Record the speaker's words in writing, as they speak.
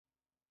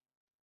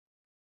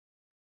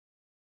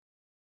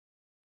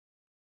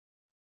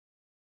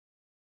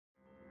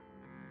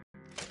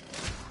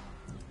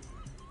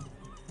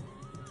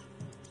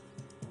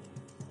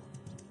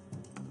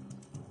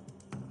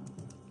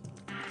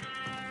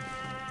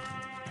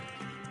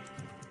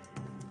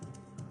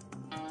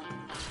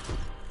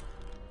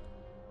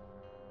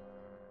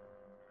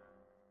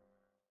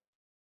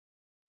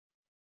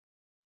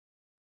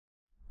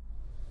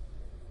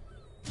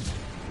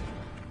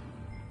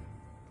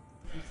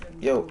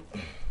Yo.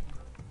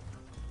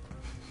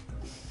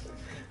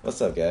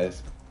 What's up,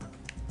 guys?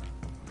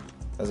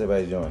 How's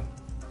everybody doing?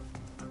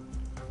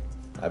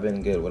 I've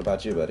been good. What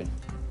about you, buddy?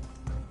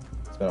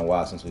 It's been a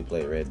while since we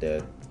played Red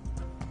Dead.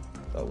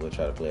 Thought we'll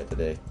try to play it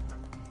today.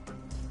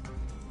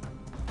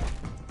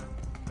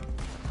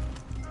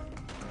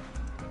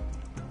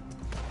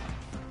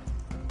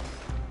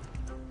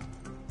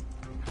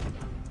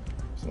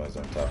 Somebody's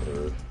on top of the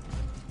roof.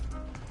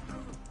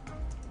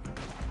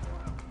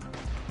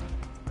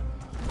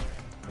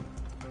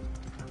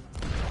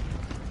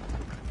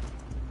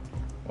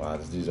 Wow,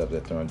 this dude's up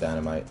there throwing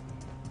dynamite.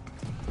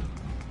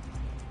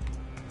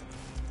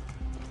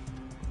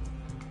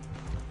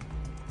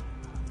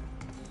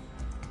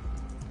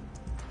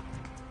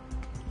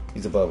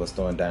 He's above us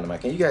throwing dynamite.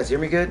 Can you guys hear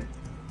me good?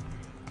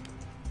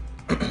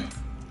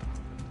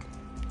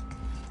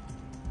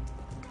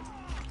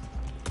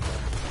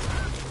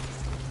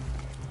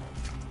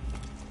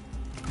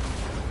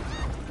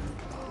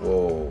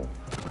 Whoa.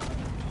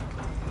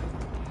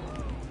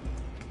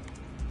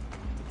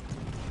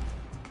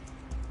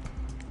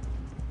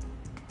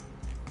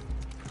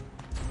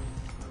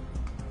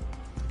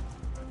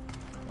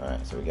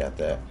 Alright, so we got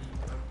that.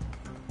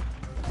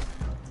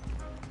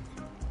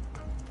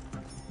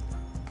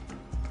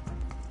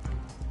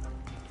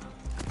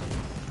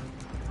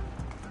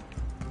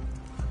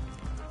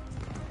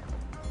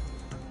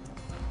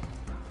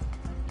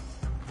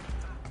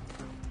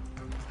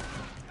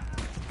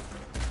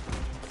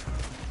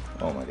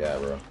 Oh my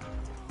god, bro.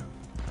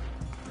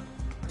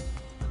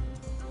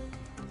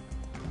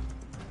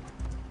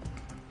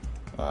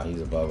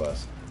 He's above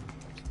us.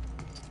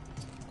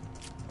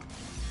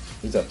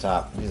 He's up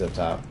top. He's up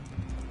top.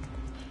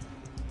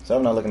 So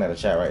I'm not looking at the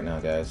chat right now,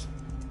 guys.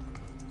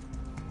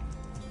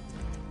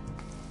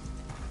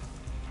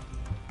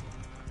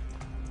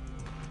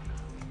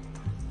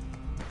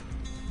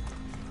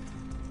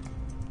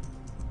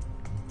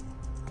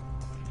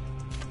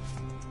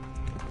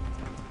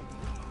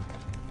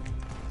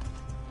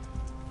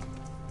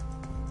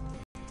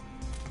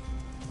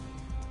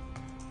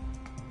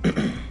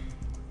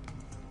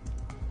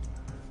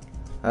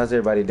 How's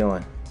everybody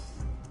doing?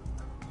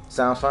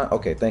 Sounds fine?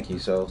 Okay, thank you,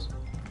 Souls.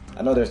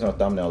 I know there's no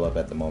thumbnail up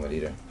at the moment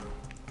either.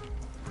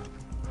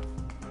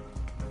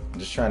 I'm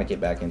just trying to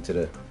get back into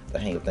the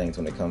hang of things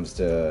when it comes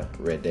to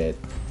Red Dead.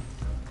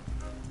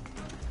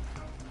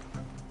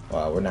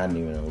 Wow, we're not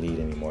even in the lead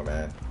anymore,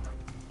 man.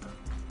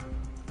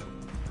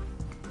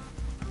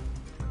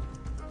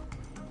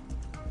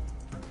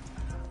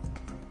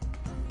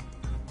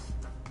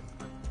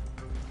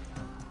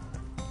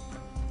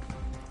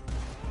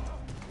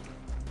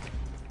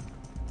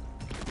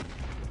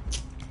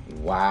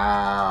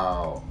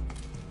 Wow.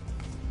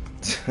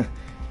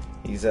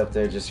 He's up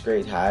there just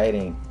straight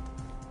hiding.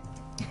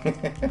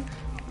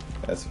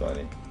 That's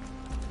funny.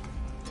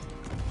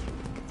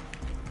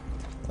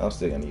 I'm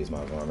still gonna use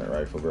my varmint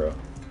rifle, bro.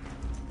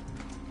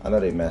 I know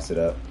they messed it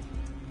up.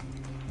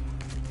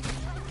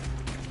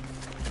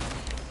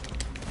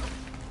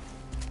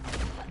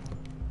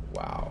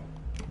 Wow.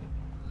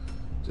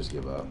 Just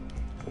give up.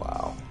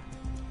 Wow.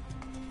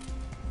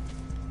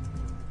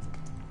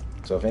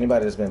 So if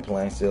anybody that's been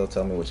playing still,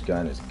 tell me which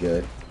gun is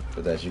good,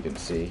 but as you can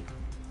see.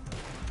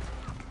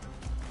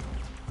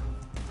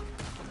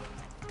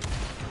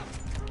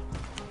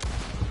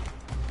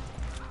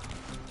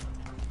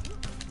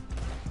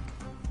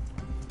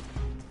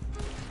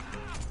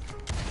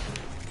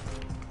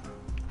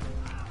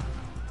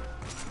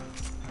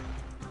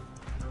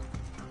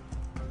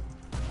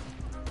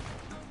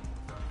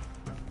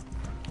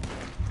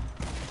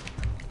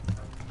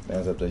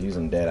 Man's up there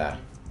using Deadeye.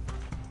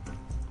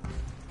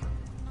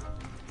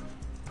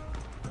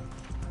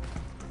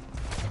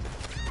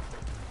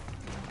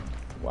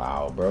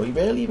 Wow, bro, he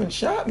barely even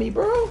shot me,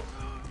 bro.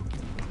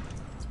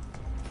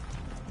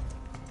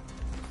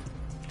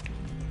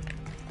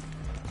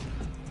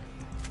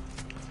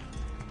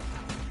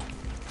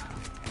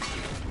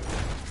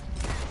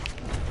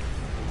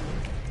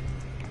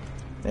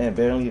 Man,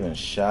 barely even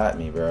shot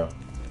me, bro.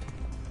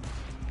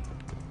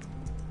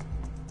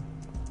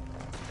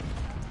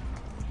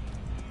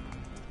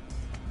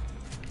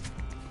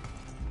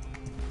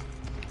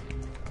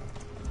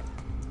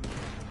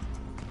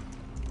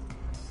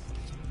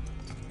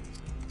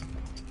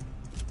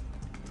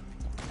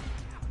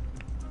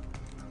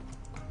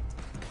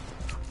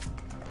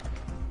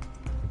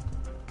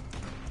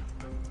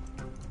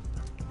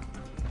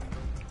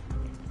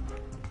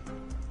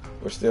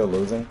 We're still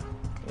losing?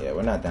 Yeah,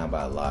 we're not down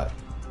by a lot.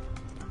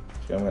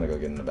 So I'm gonna go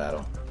get in the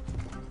battle.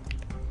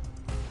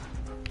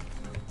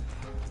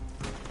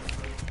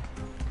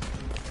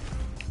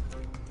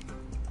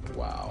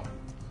 Wow.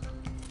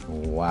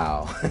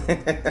 Wow.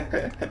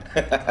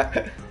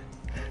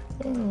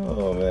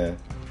 Oh, man.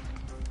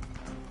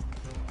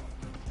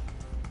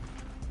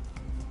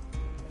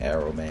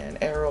 Arrow man,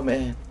 Arrow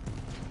man.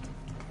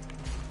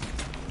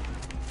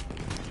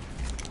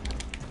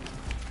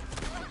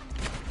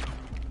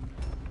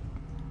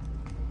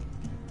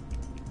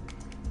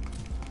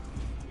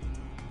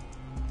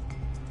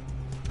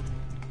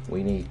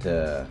 We need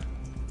to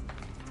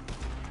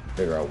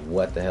figure out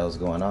what the hell's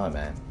going on,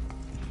 man.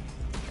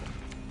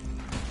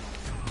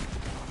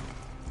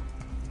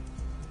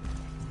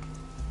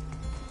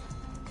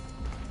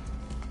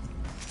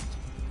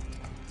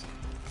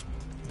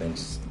 And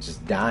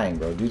just dying,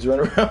 bro. Dude's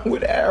running around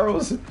with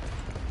arrows.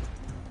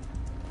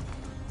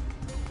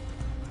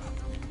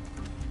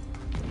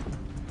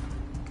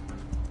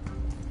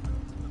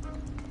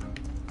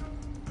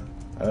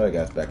 I know the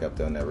guy's back up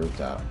there on that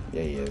rooftop.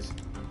 Yeah, he is.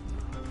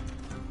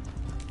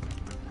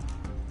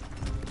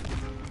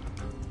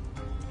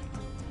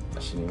 I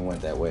shouldn't even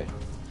went that way.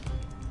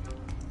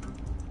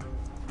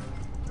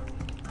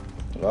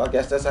 Well, I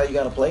guess that's how you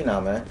gotta play now,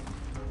 man.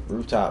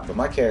 Rooftop. But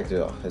my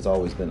character has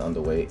always been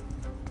underweight.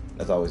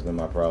 That's always been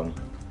my problem.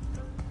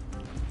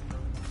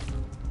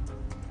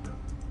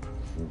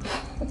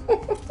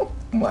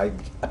 My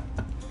God.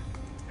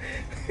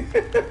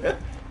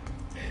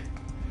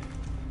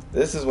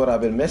 This is what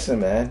I've been missing,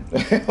 man.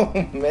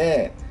 Oh,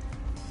 man.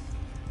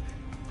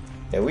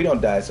 Yeah, we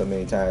don't die so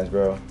many times,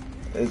 bro.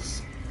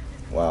 It's...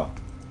 wow.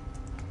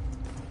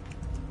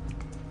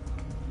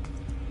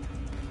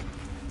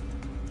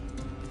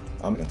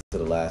 I'm to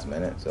the last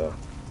minute, so...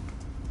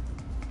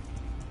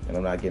 and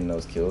I'm not getting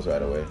those kills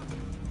right away.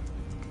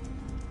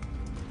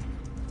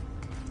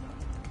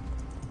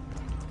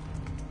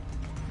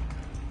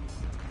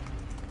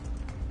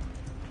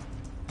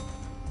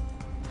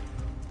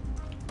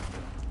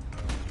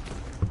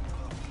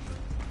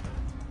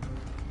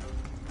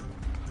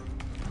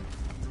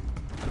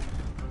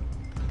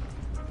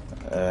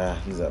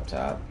 He's up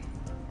top.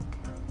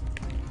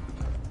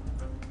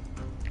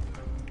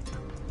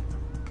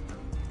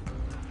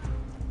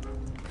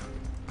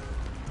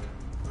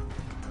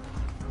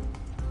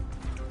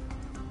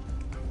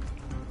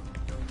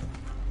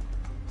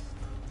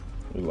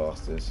 We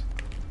lost this.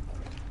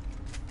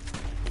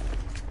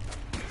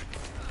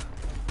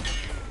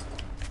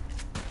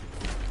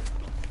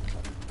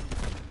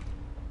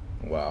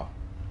 Wow.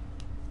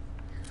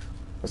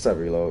 What's up,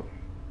 Reload?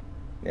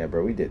 Yeah,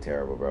 bro, we did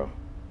terrible, bro.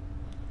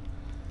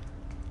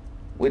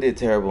 We did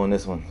terrible in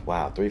this one.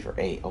 Wow, 3 for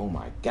 8. Oh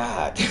my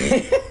God.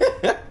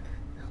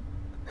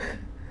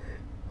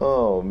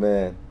 Oh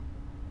man.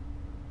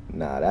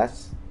 Nah,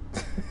 that's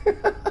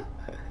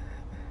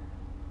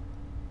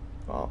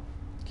well,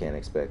 can't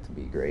expect to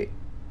be great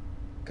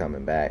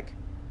coming back.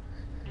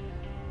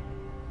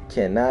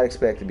 Cannot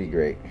expect to be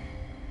great.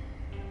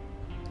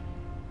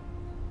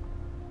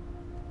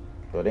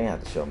 Bro, they didn't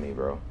have to show me,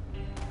 bro.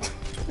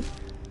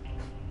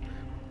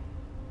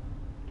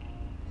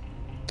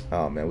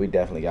 Oh man, we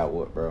definitely got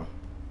whooped, bro.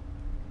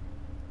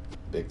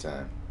 Big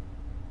time.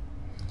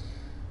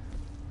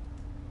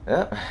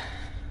 Yep.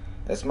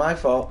 That's my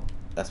fault.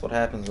 That's what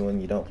happens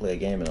when you don't play a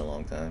game in a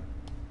long time.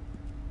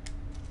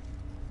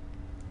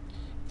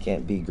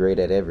 Can't be great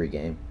at every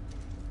game.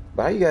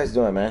 But how you guys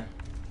doing, man?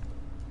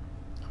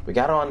 We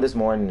got on this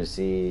morning to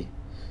see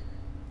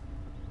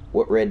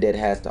what Red Dead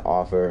has to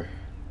offer.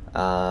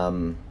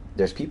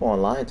 There's people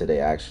online today,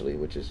 actually,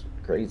 which is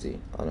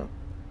crazy. I don't know.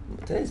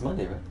 Today's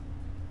Monday, right?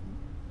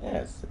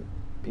 Yes,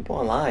 people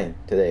online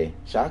today.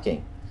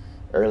 Shocking.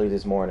 Early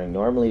this morning.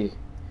 Normally,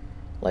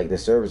 like, the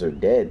servers are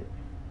dead.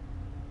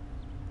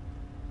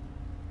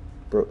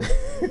 Bro.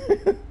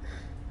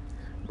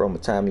 Bro, I'm gonna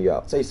time you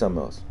out. Say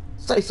something else.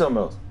 Say something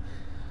else.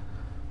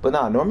 But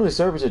nah, normally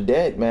servers are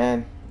dead,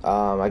 man.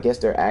 I guess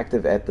they're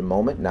active at the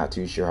moment. Not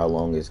too sure how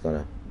long it's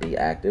gonna be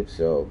active.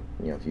 So,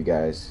 you know, if you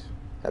guys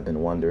have been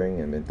wondering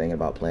and been thinking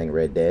about playing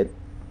Red Dead,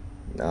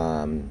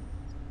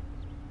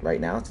 right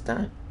now it's the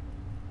time.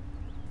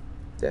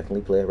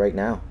 Definitely play it right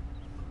now.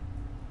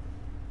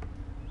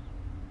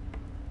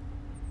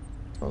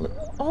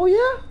 Oh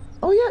yeah?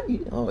 Oh yeah?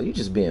 Oh, you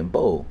just being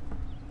bold.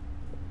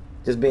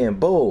 Just being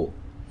bold.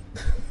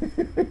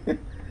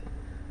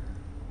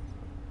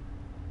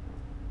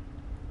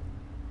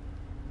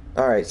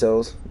 Alright,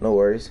 souls. No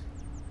worries.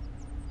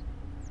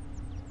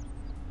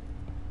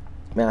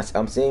 Man,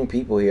 I'm seeing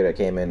people here that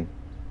came in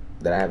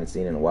that I haven't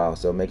seen in a while.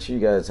 So make sure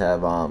you guys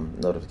have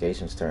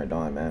notifications turned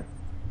on, man.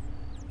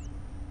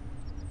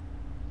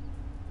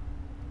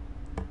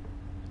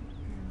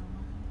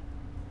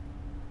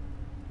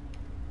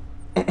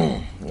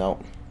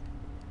 Nope.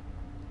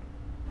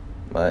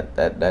 But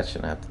that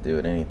shouldn't have to do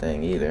with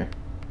anything either.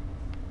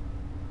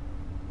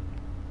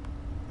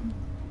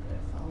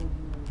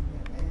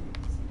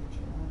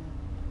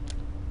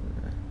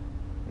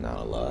 Not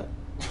a lot.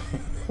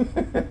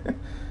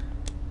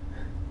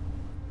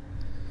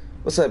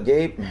 What's up,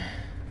 Gabe?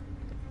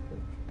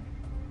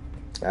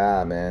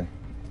 Ah, man.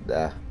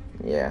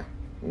 Yeah.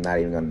 I'm not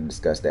even gonna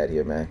discuss that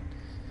here, man.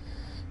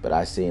 But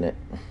I seen it.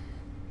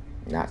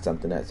 Not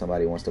something that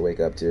somebody wants to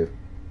wake up to.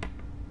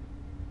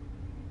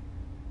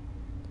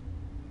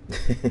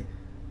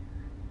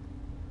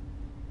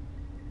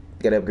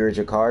 Gotta upgrade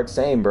your cards.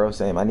 Same, bro.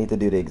 Same. I need to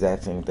do the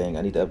exact same thing.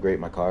 I need to upgrade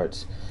my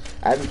cards.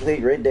 I haven't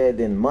played Red Dead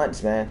in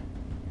months, man.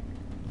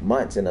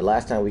 Months. And the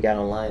last time we got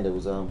online, it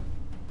was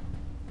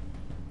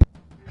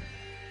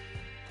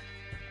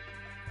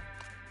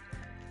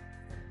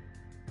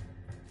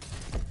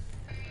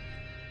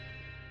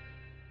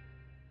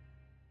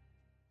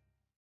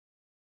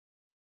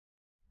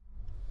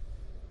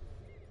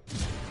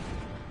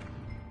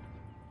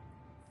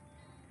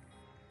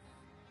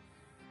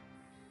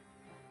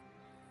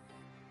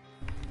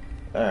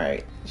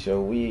Alright,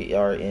 so we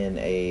are in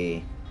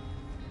a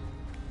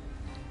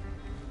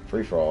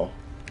free-for-all.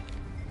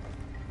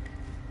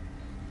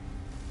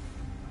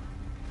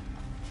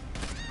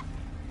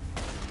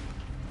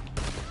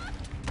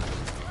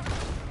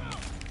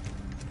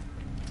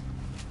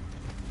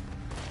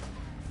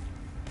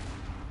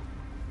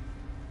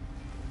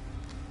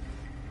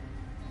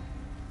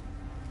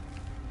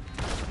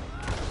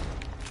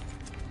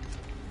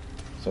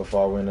 So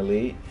far, we're in the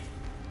lead.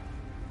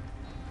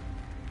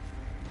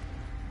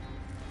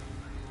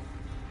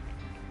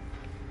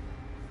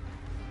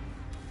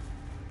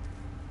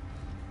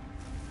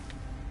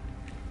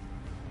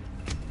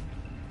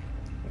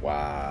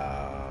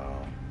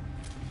 Wow.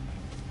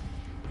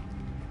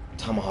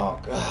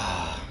 Tomahawk.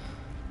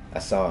 I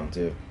saw him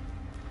too.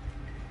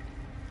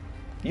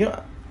 You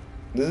know,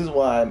 this is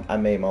why I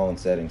made my own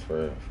settings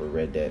for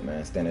Red Dead,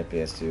 man. Standard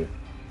PS2.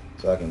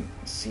 So I can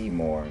see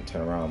more and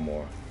turn around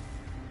more.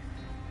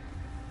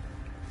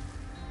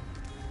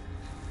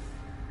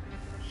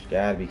 You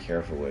gotta be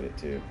careful with it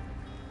too.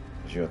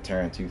 Because you'll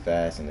turn too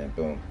fast and then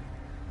boom.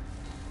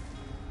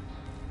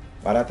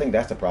 But I think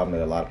that's the problem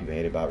that a lot of people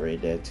hate about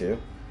Red Dead too.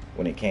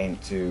 When it came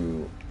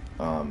to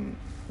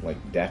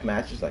like death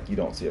matches, like you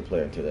don't see a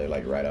player until they're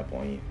like right up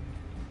on you.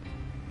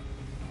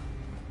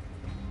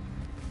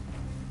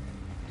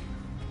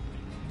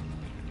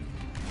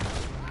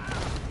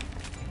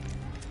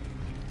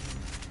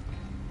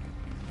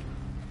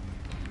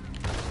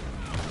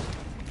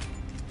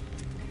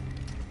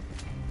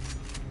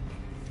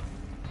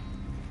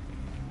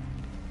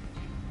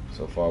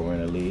 So far, we're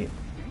in the lead.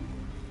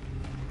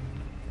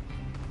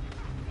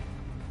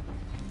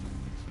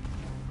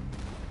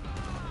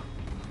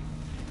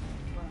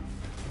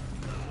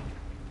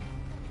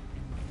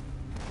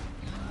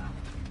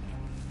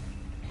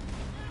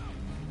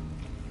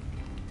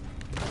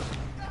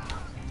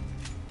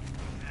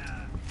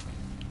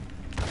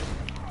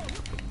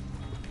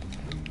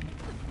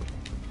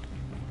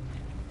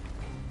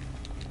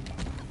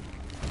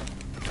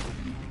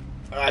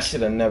 I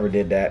should have never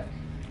did that.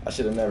 I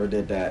should have never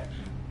did that.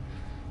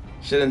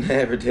 Should have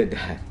never did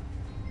that.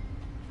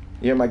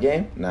 You hear my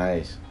game?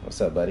 Nice. What's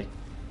up, buddy?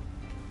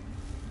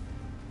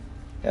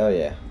 Hell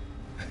yeah.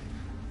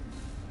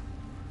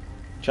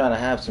 Trying to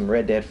have some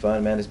Red Dead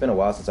fun, man. It's been a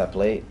while since I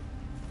played.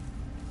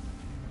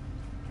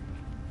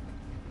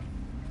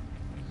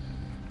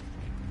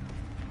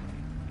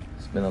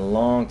 It's been a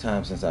long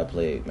time since I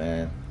played,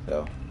 man.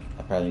 So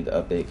I probably need to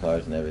update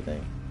cards and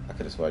everything. I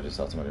could have sworn I just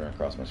saw somebody run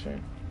across my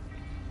screen.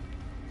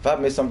 If I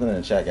missed something in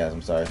the chat, guys,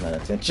 I'm sorry. It's not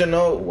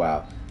intentional.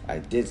 Wow. I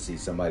did see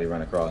somebody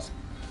run across.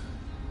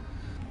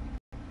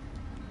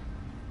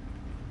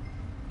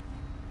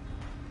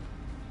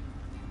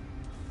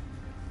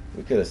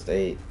 We could have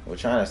stayed. We're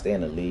trying to stay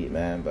in the lead,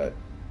 man, but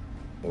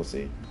we'll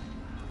see.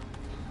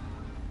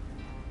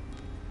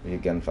 We hear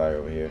gunfire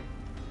over here.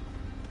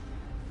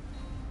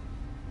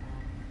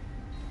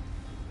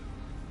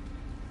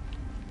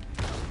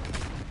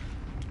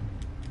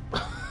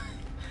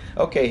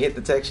 Okay, hit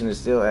detection is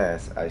still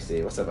ass. I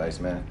see. What's up,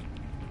 Iceman?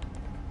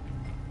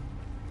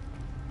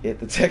 Hit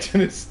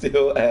detection is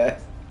still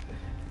ass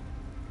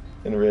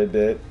in Red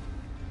Dead.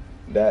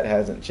 That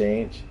hasn't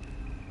changed.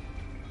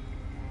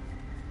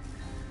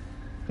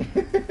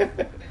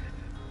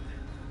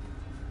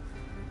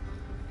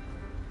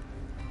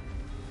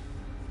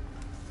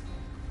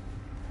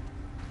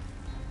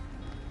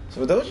 So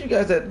for those of you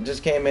guys that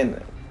just came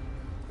in,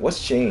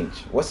 what's changed?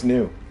 What's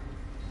new?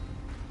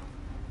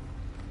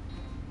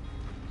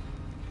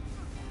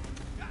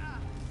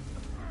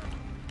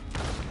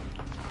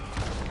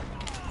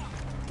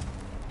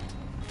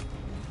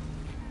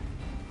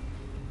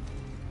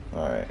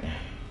 Alright,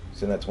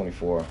 sitting at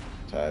 24,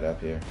 tied up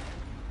here.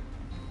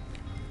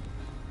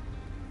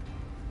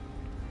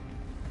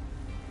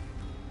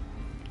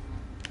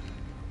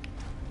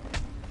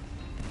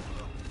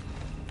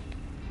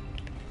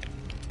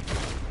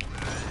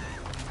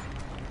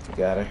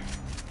 Got her.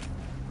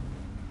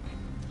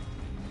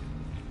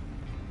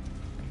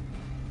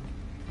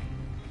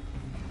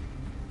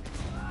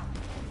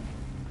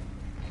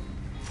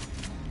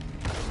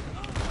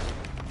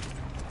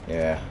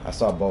 Yeah, I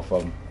saw both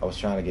of them. I was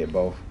trying to get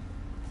both.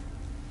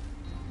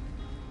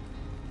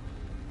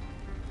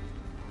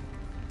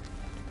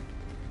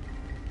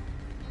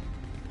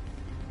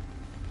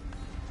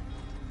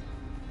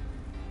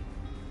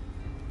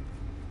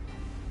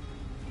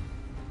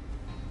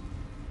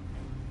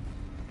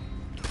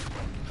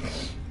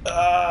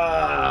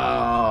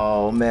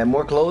 Oh man,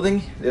 more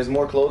clothing? There's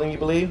more clothing, you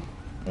believe?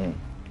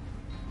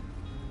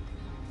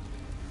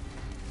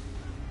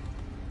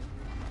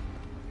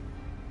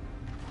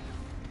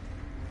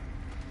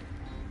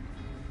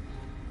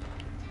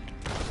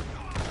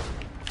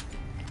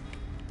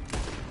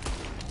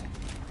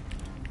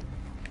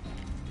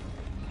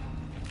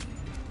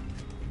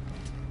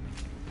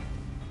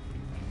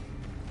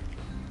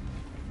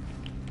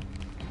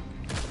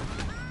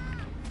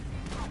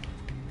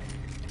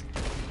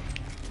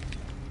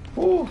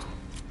 Whew.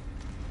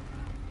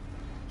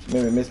 She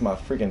made me miss my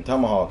freaking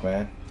tomahawk,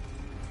 man.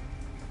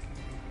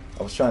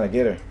 I was trying to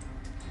get her.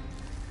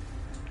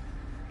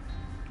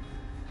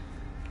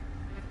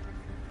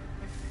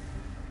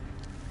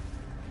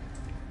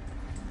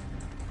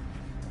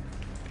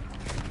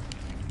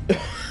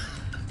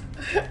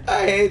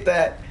 I hate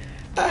that.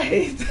 I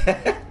hate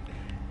that.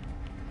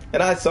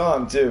 And I saw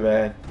him too,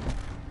 man.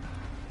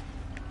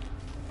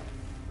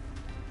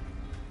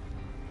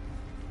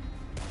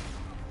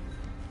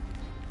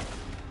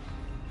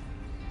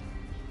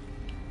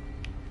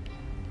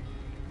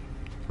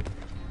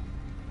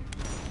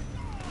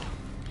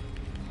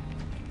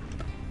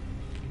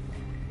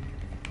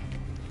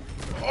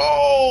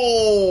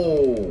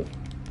 Oh!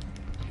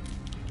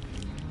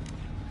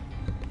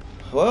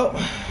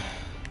 Well,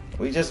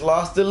 we just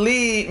lost the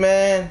lead,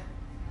 man.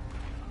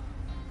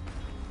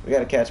 We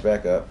gotta catch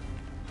back up.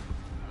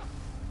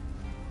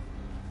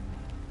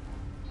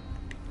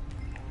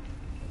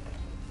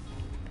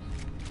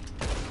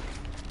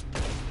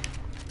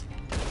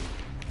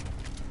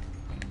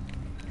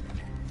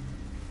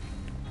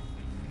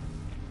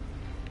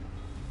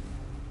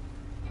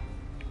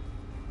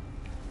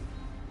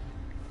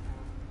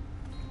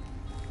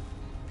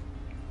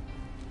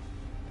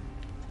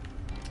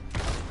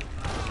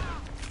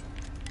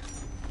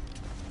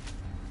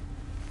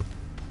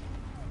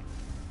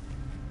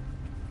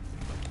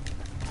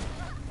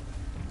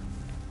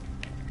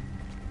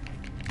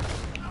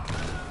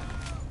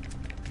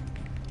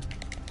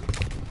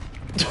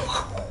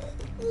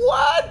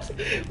 What?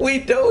 We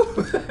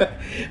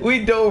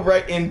dove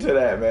right into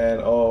that, man.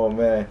 Oh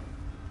man.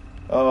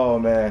 Oh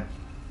man.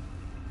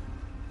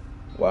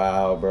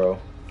 Wow, bro.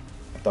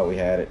 I thought we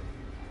had it.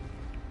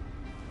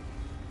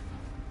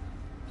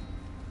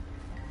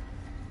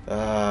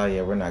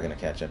 Yeah, we're not gonna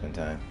catch up in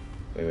time.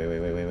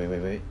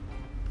 Wait.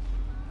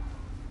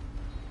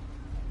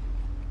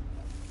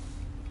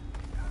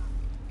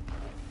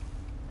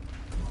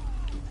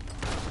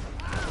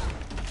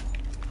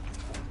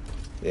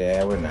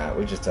 Yeah, we're not.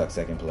 We just took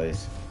second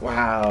place.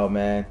 Wow,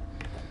 man.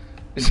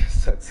 We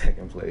just took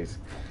second place.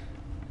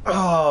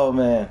 Oh,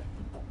 man.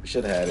 We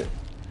should have had it.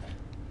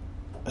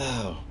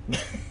 Oh.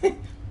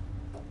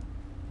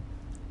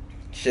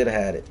 Should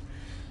have had it.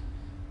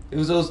 It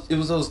was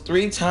those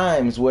 3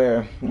 times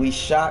where we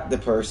shot the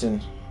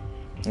person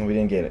and we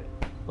didn't get it.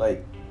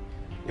 Like,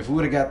 if we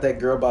would have got that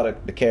girl by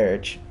the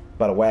carriage,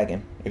 by the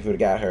wagon, if we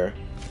would have got her,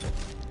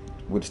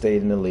 we would have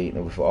stayed in the lead.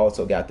 And we've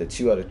also got the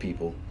 2 other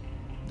people,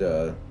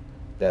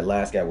 that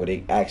last guy where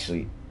they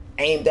actually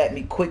aimed at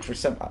me quick for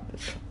some.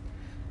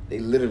 They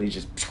literally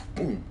just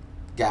boom,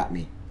 got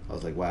me. I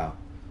was like, wow.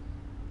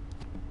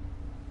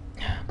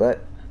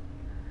 But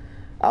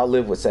I'll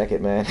live with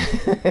second, man.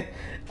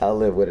 I'll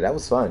live with it. That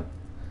was fun.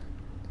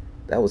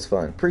 That was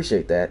fun.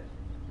 Appreciate that.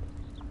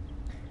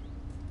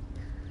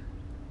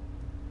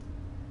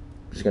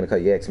 I'm just gonna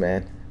cut you X,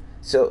 man.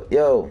 So,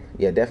 yo,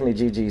 yeah, definitely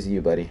GG's to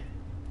you, buddy.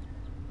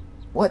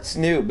 What's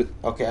new? But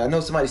okay, I know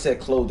somebody said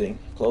clothing.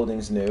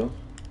 Clothing's new.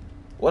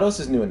 What else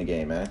is new in the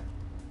game, man?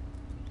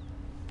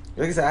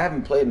 Like I said, I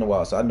haven't played in a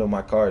while, so I know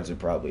my cards are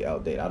probably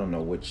outdated. I don't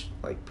know which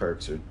like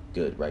perks are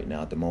good right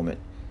now at the moment.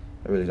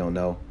 I really don't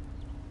know.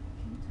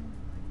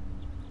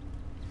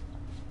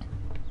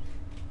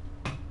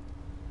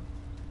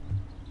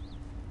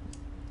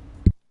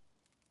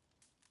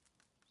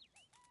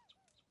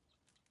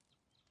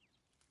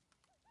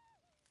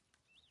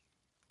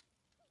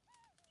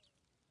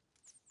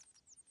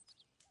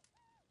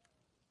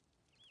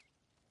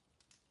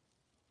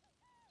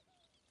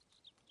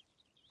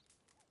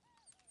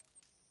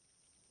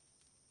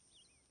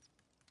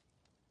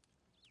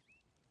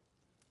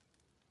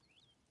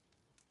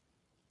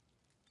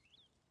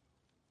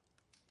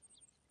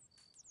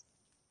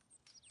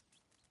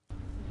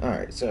 All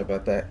right, sorry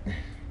about that.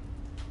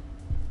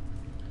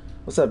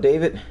 What's up,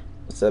 David?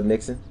 What's up,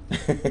 Nixon?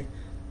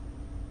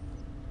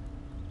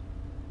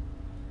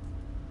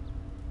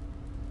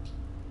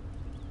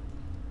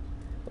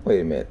 Wait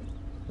a minute.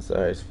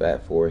 Sorry, it's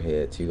fat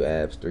forehead, 2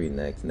 abs, 3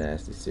 necks,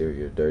 nasty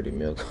cereal, dirty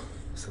milk.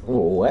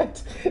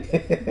 What?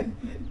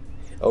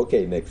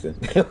 Okay, Nixon.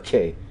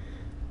 Okay.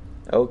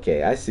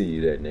 Okay, I see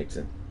you there,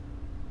 Nixon.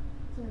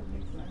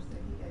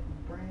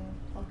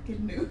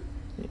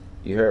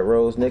 You heard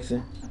Rose,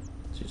 Nixon?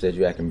 She said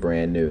you acting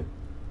brand new.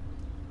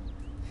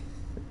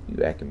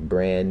 You acting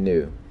brand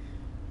new.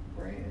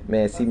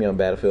 Man, see me on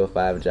Battlefield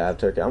 5 Jive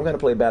Turkey. I'm going to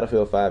play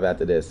Battlefield 5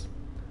 after this.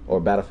 Or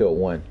Battlefield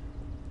 1.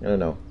 I don't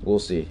know. We'll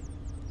see.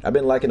 I've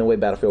been liking the way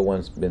Battlefield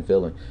 1's been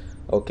feeling.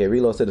 Okay,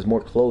 Reload said it's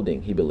more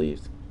clothing, he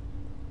believes.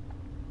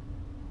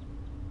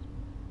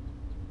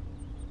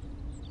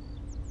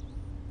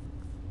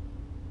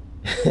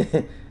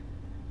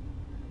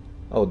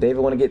 Oh,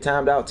 David want to get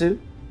timed out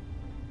too?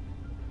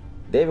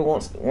 David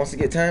wants to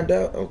get timed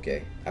out?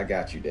 Okay, I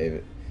got you,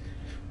 David.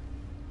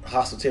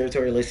 Hostile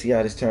territory. Let's see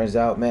how this turns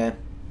out, man.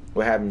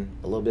 We're having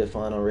a little bit of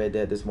fun on Red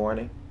Dead this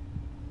morning.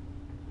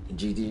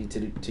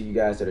 GG to you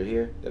guys that are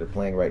here, that are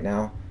playing right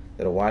now,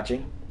 that are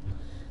watching.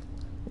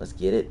 Let's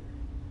get it.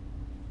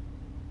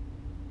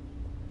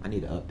 I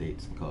need to update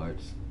some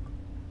cards.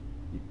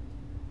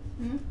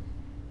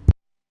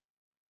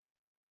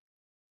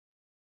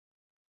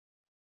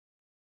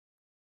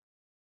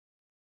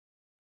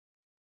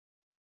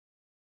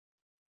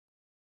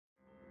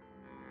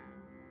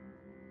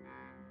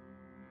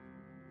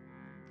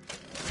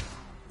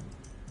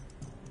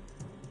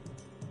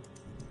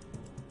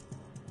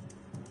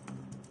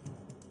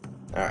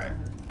 Alright.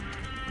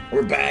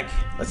 We're back.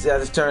 Let's see how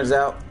this turns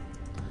out.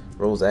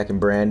 Rose acting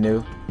brand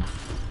new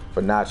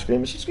for not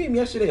screaming. She screamed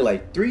yesterday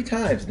like 3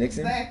 times,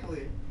 Nixon.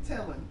 Exactly.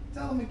 Tell him.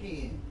 Tell him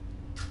again.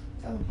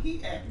 Tell him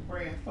he acting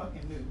brand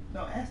fucking new.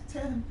 No,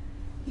 tell him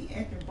he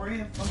acting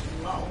brand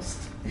fucking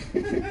lost.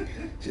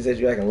 She said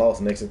you acting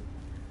lost, Nixon.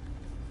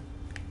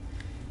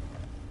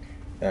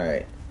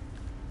 Alright.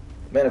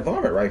 Man, the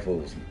varmint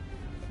rifles.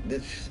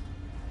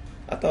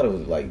 I thought it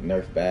was like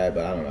nerfed bad,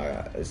 but I don't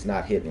know. It's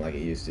not hitting like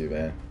it used to,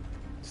 man.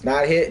 It's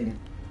not hitting.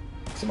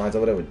 Somebody's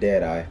over there with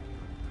dead eye.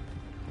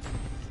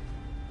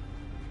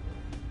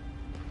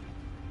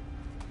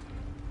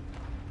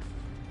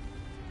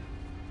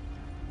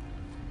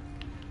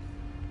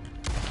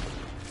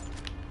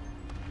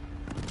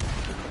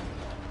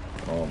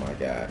 Oh my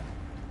god.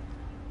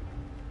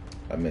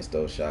 I missed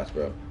those shots,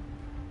 bro.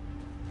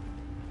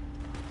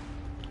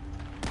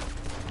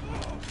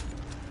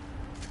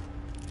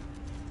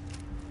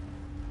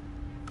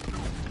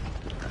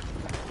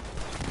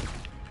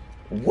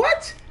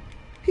 What?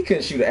 He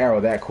couldn't shoot an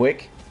arrow that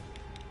quick.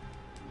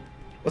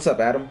 What's up,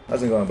 Adam?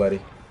 How's it going, buddy?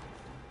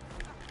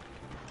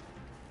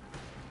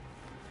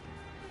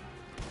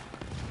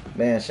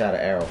 Man shot an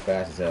arrow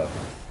fast as hell.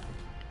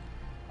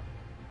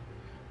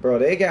 Bro,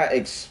 they got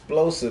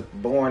explosive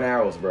born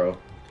arrows, bro.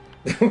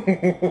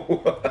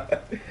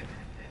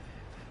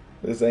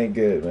 This ain't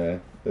good,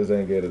 man. This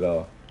ain't good at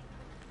all.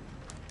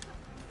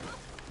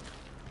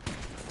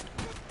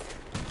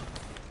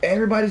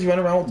 Everybody's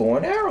running around with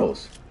born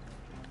arrows.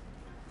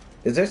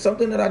 Is there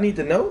something that I need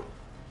to know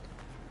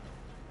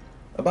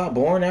about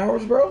born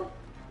arrows, bro?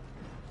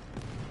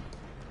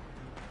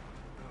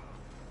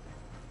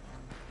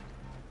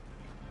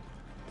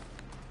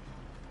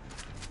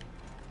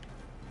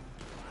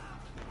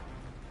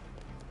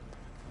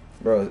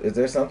 Bro, is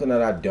there something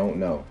that I don't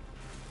know?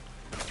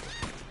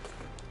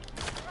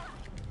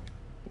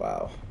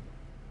 Wow.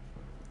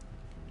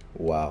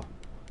 Wow.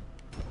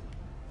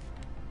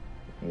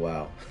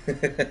 Wow.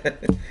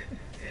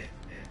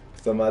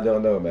 Something I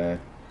don't know, man.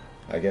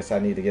 I guess I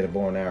need to get a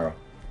bow and arrow.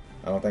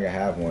 I don't think I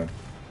have one.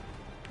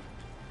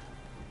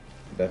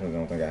 Definitely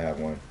don't think I have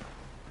one.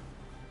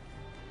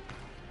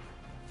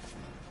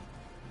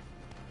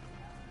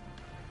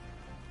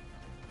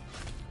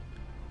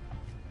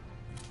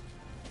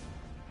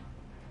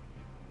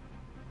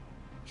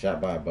 Shot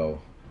by a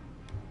bow.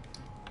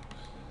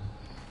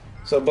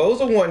 So bow's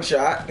a one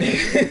shot.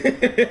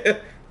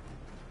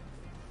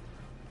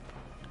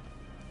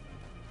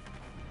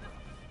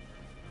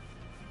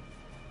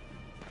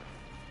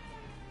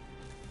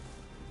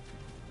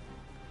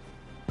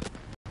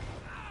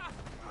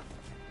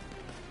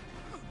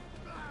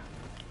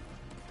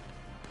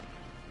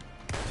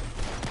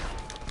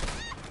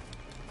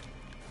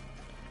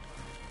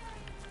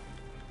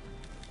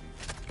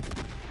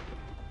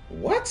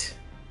 What?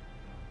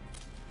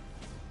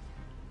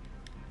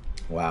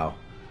 Wow.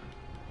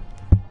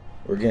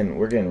 We're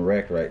getting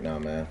wrecked right now,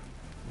 man.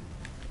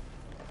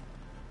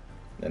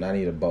 And I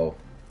need a bow.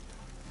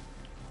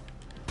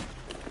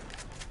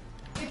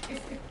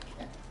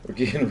 We're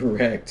getting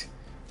wrecked.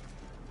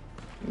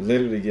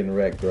 Literally getting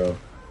wrecked, bro.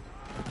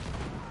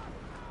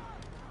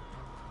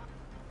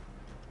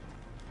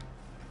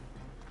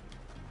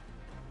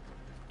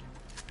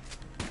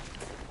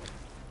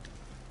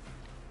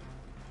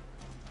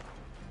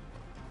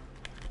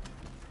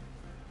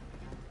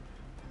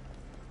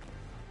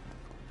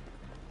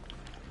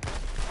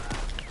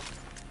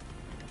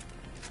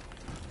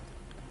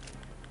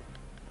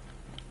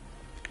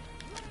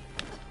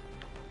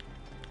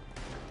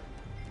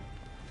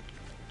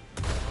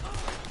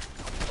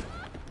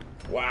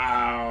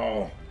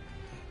 Wow.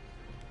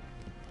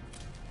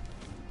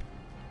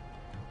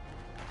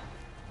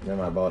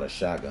 Remember I bought a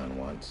shotgun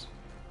once.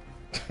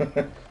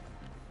 And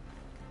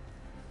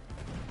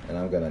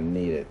I'm gonna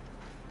need it.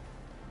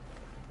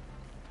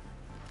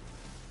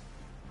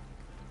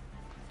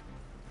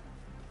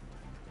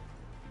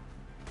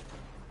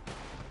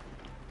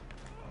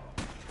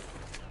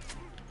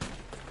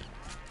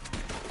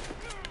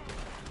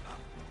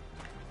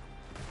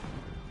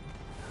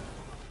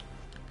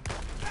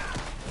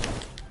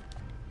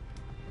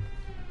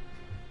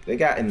 They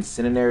got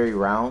incendiary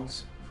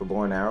rounds for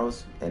bow and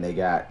arrows, and they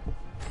got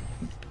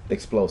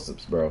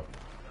explosives, bro.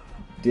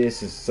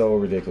 This is so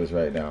ridiculous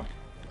right now.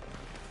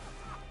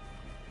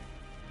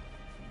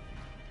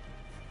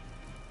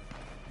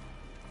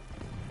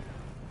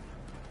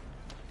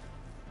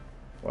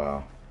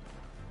 Wow.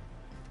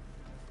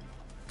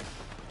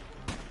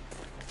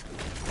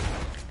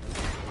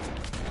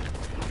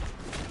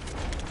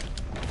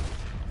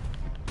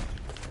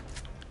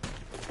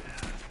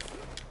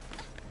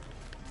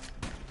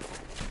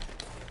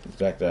 He's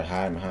back there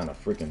hiding behind a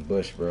freaking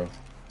bush, bro.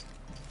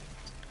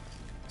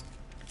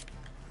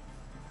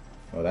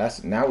 Well,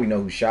 that's now we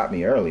know who shot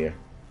me earlier.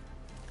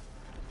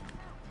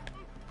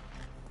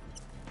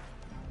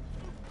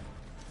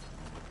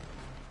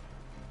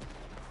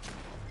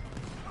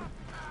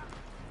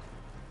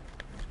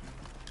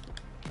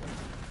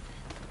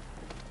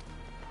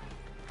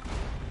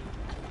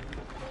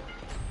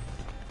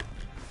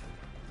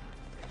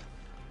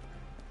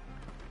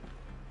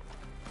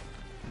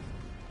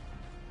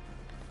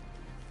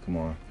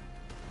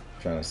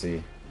 Trying to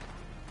see.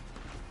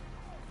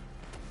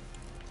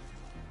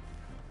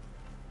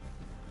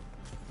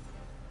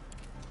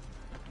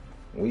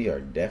 We are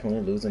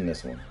definitely losing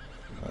this one.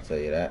 I'll tell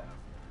you that.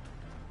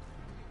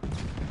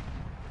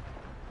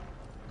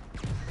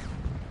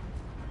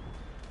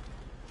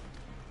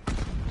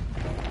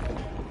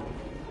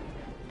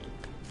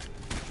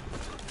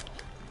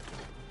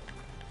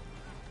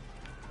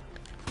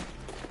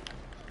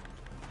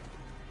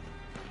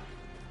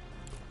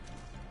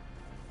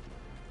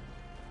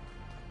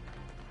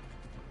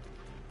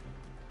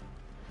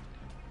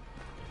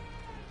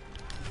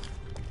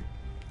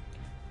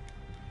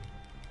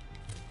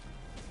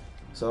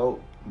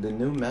 So, the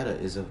new meta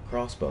is a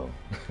crossbow.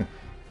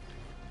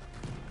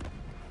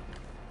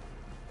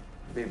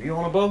 Babe, you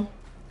own a bow?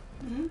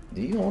 Mm-hmm.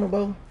 Do you own a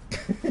bow?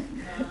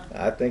 Nah.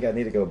 I think I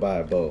need to go buy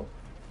a bow.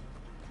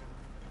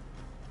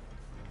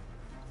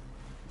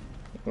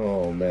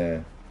 Oh,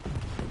 man.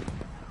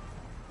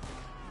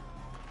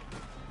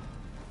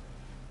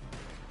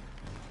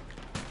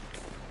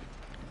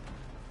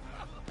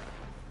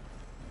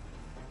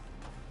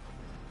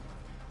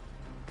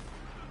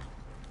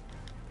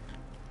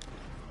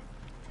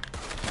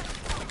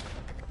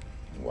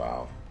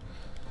 Wow.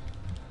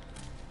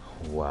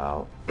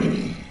 Wow.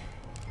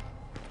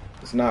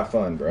 It's not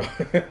fun, bro.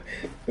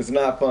 It's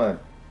not fun.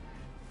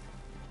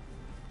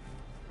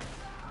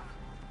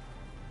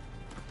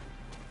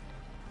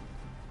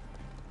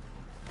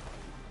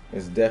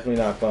 It's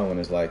definitely not fun when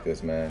it's like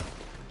this, man.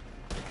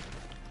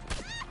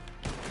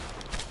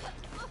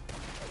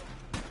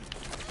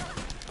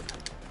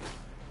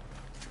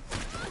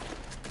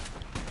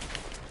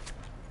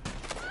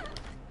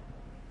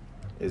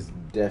 It's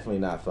definitely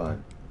not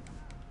fun.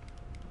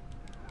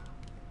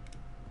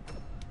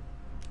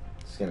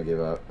 Just gonna give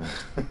up.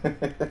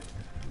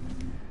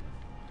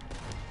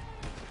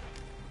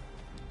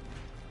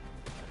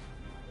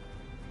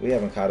 We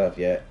haven't caught up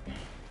yet.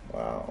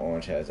 Wow,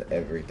 Orange has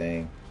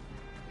everything.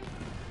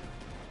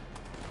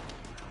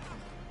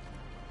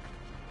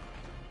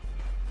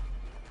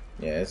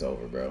 Yeah, it's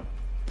over, bro.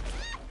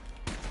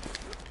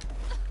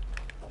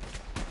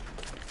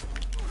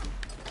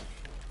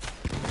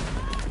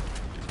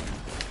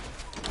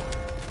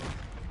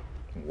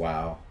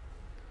 Wow.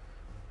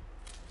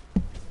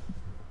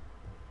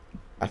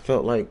 I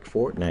felt like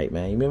Fortnite,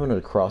 man. You remember when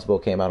the crossbow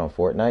came out on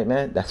Fortnite,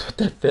 man? That's what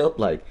that felt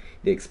like.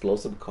 The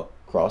explosive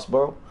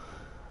crossbow.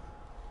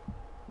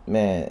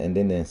 Man, and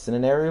then the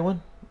incendiary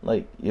one?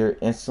 Like, you're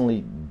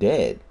instantly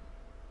dead.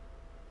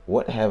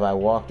 What have I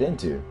walked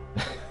into?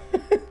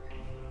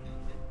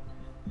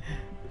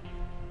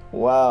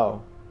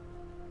 Wow.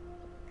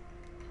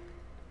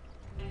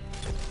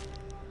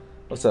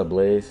 What's up,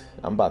 Blaze?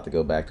 I'm about to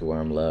go back to where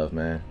I'm loved,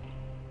 man.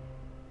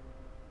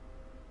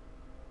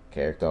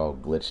 Character all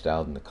glitched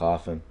out in the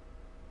coffin.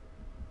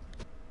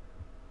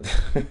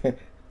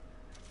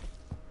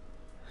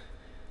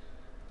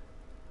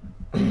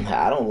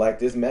 I don't like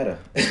this meta.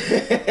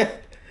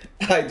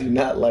 I do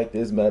not like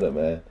this meta,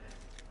 man.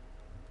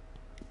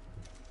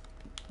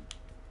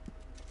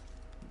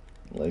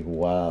 Like,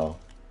 wow.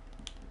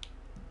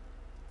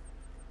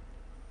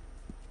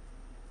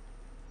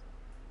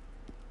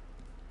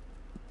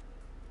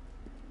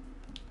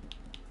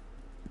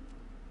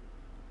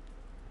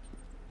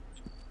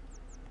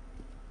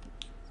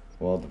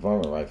 Well, the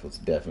varmint rifle's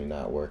definitely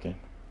not working.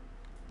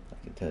 I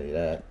can tell you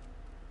that.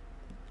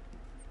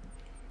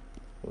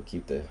 We'll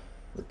keep the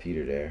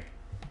repeater there.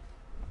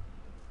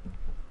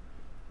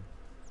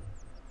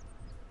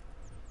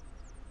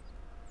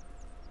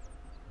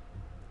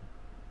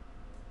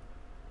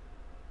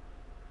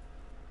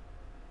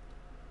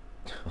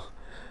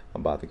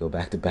 I'm about to go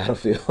back to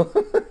Battlefield.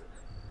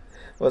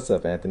 What's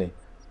up, Anthony?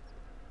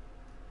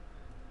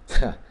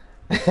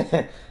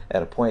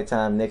 At a point in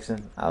time,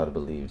 Nixon, I would have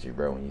believed you,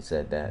 bro, when you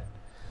said that.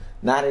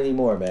 Not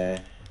anymore,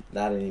 man.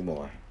 Not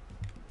anymore.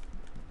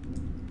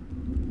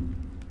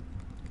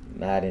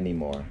 Not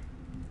anymore.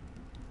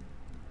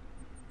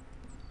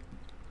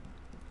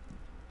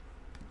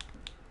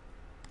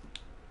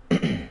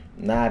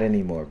 Not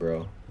anymore,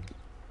 bro.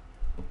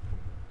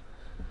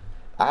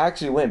 I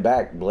actually went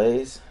back,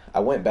 Blaze. I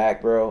went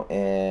back, bro,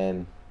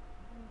 and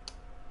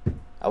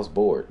I was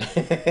bored.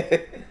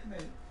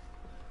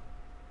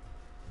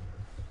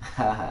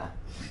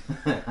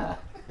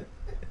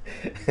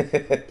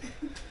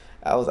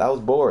 I was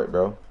bored,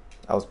 bro.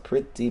 I was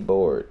pretty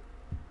bored.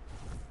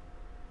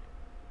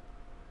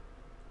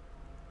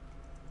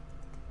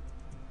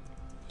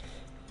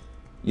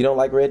 You don't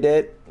like Red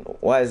Dead?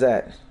 Why is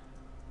that?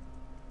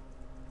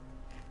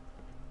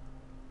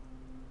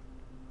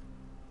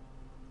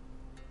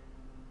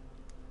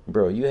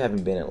 Bro, you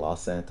haven't been in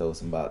Los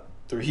Santos in about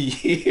 3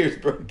 years,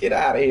 bro. Get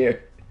out of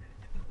here.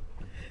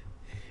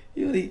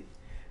 You're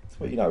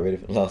not ready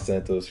for Los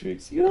Santos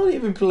streaks. You don't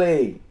even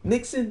play.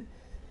 Nixon,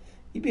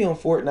 you be on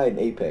Fortnite and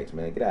Apex,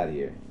 man. Get out of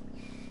here.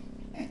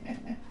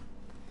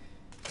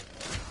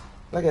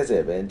 Like I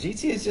said, man,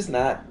 GTA is just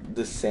not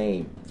the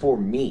same for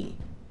me.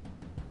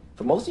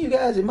 For most of you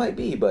guys, it might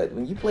be, but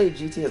when you play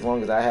GTA as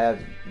long as I have,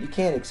 you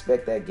can't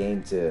expect that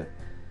game to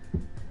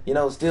you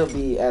know, still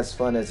be as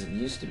fun as it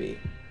used to be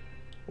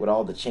with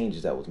all the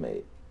changes that was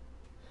made.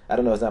 I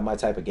don't know, it's not my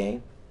type of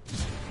game.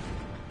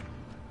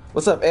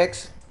 What's up,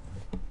 X?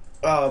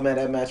 Oh man,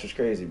 that match was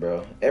crazy,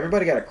 bro.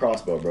 Everybody got a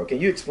crossbow, bro. Can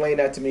you explain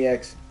that to me,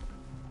 X?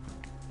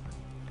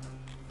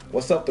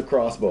 What's up the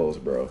crossbows,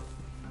 bro?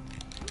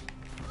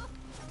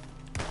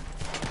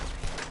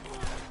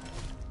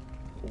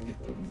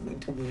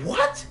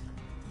 What?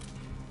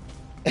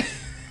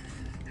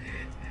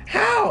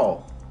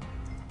 How?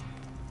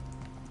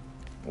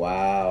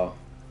 Wow.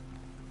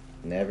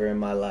 Never in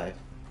my life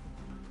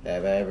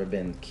have I ever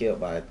been killed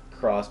by a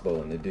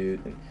crossbow and the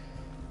dude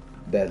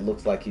that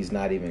looks like he's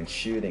not even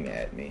shooting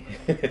at me.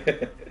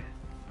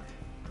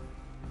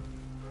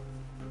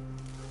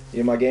 You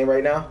in my game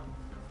right now?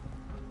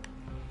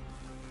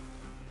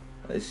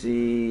 Let's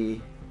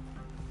see.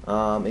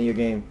 In your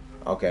game.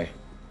 Okay.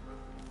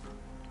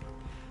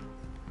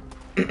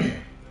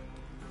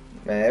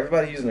 Man,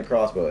 everybody using the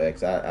crossbow,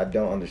 X. I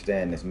don't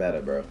understand this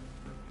meta, bro.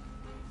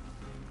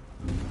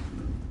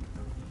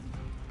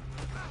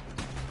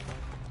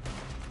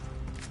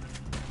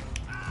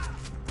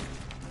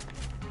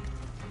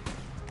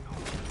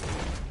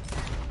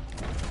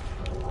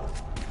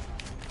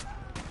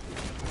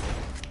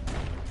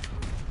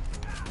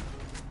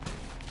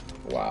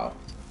 Wow.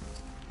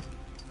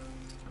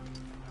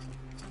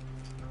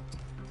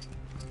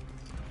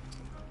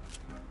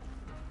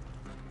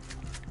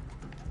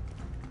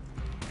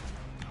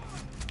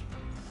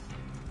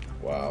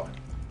 Wow.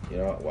 You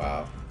know what?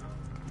 Wow.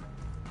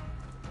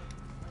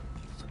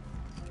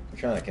 I'm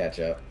trying to catch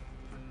up.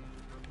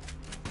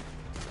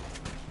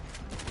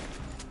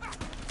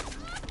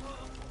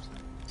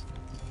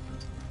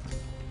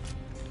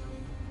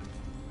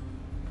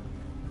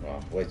 Wow,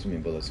 way too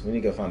many bullets. We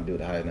need to go find a dude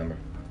with a high number.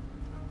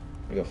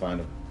 We go find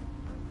him.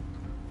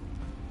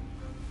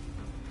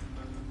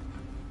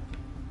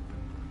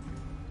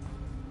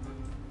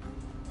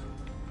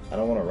 I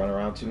don't want to run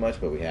around too much,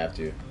 but we have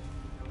to.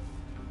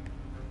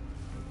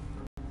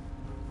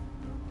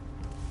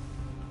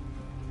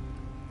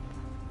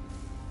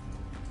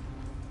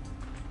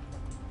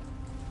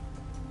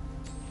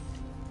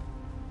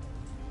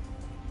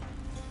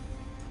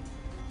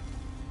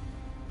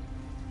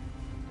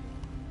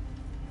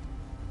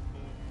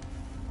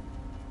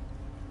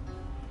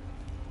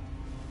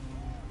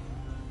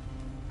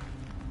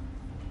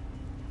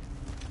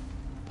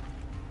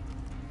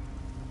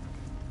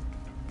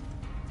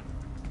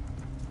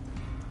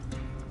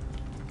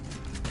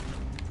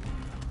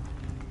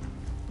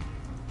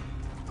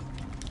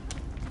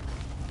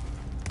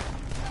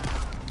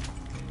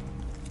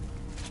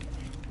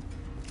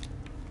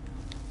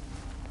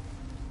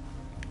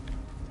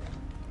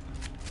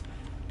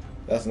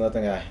 That's another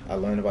thing I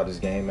learned about this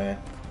game, man.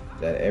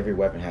 That every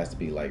weapon has to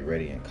be like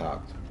ready and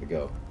cocked to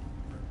go.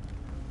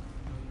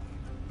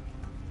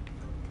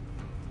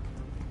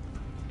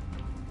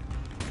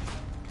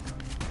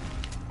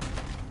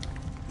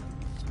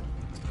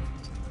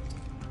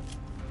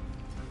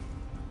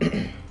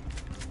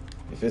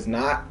 If it's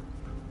not,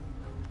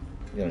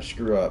 you're gonna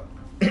screw up.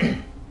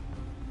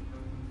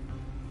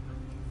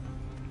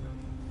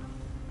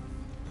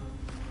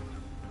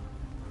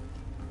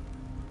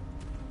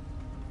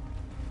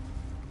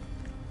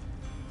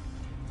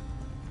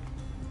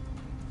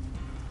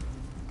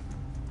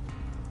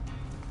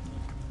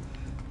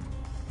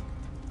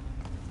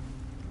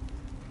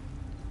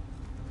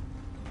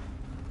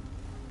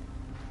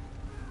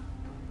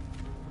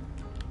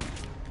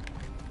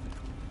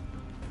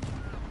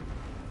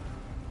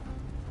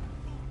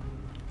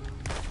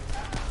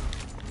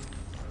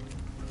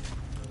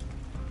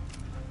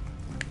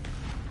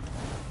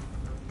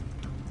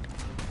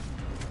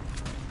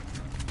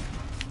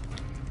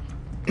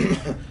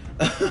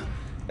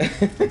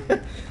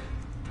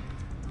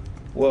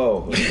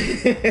 Whoa.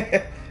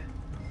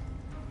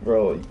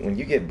 Bro, when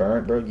you get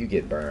burnt, bro, you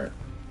get burnt.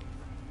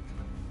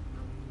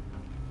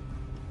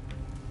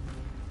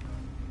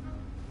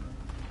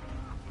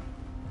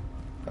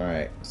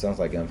 Alright, sounds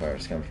like gunfire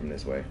is coming from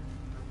this way.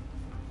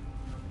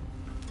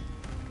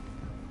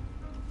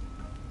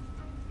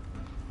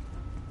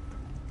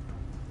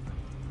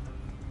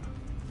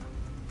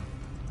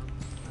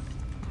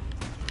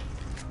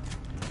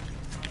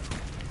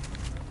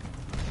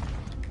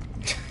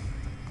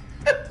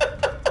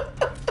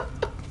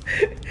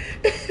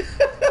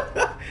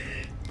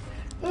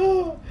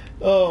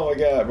 Oh my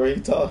god, bro, you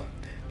talk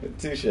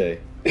touche.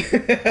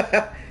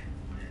 I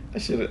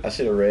should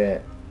have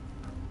ran.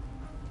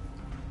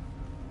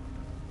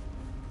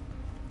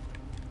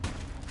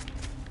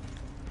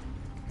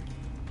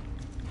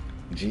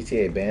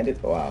 GTA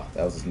Bandit? Wow,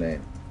 that was his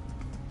name.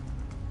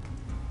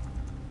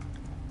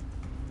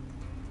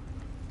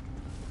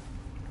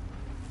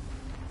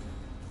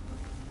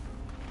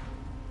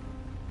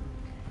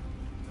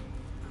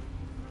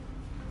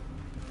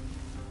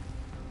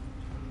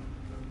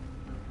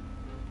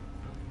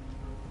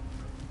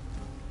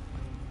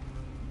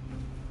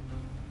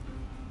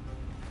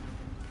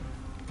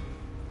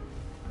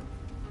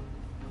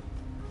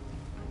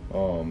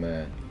 Oh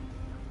man.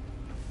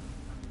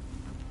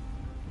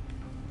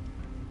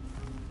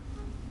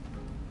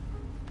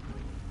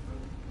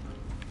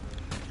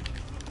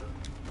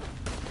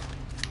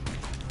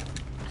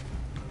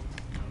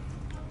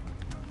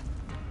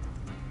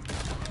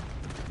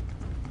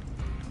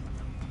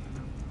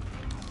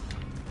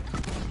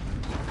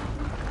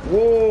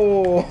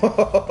 Whoa!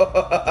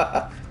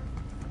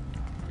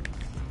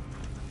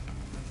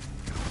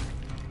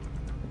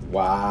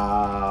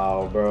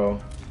 Wow, bro.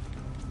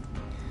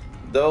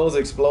 Those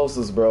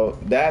explosives, bro.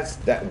 That's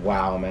that.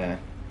 Wow, man.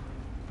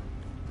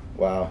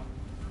 Wow.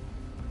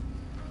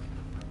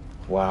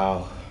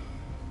 Wow.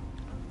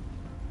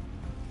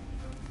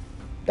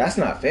 That's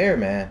not fair,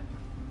 man.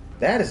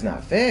 That is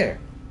not fair.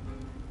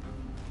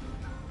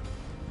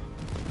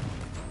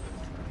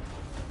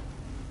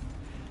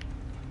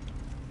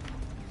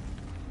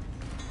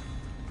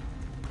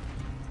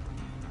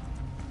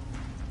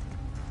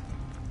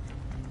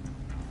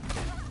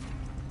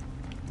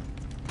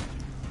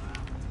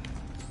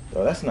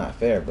 Bro, that's not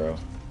fair, bro.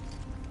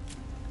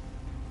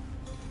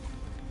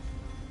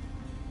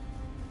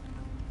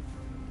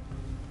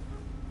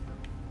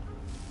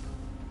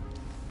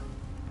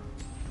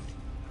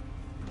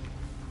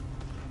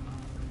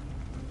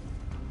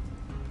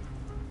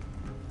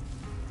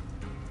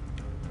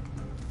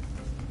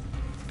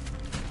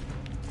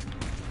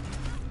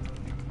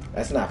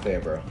 That's not fair,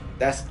 bro.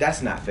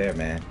 That's not fair,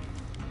 man.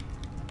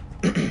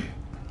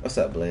 What's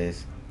up,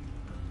 Blaze?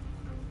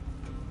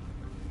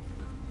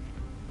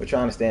 We're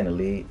trying to stay in the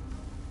lead.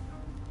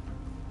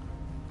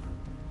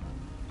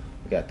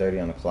 We got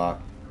 30 on the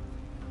clock.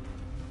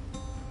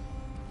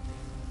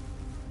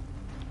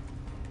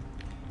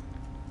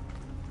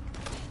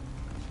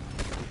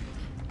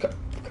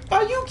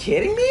 Are you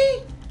kidding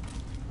me?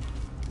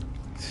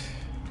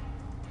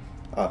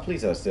 Oh,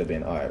 please help still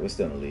being. Alright, we're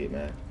still in the lead,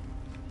 man.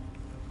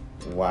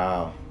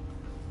 Wow.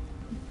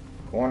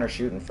 Corner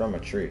shooting from a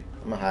tree.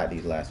 I'm gonna hide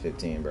these last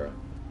 15, bro.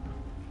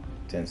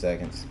 10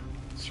 seconds.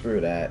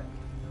 Screw that.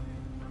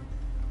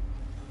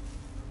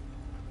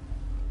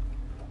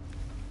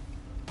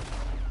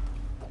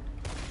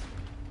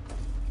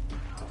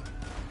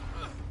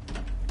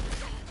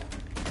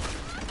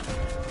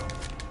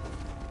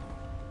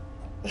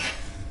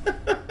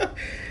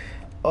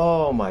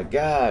 Oh my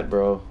god,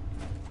 bro.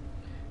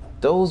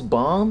 Those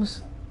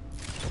bombs,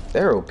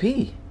 they're OP.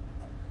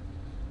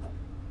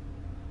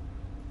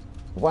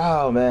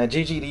 Wow, man.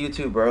 GG to you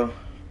too, bro.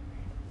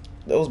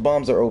 Those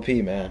bombs are OP,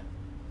 man.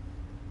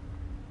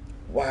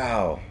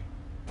 Wow.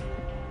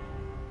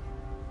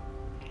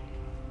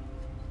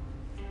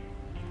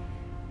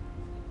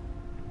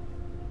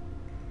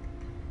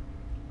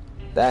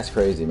 That's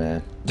crazy,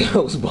 man.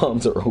 Those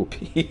bombs are OP.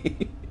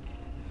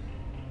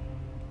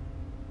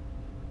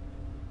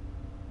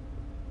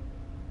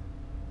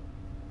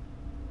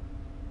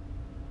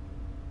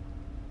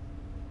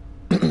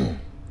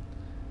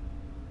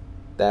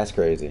 That's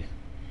crazy.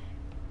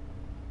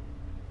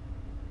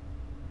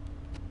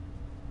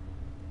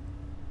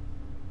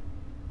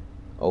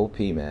 OP,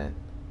 man.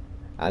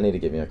 I need to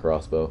get me a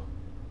crossbow.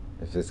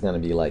 If it's gonna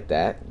be like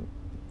that,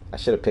 I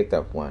should have picked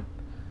up one,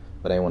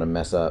 but I didn't want to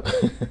mess up.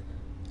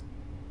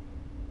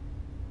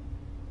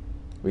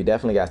 We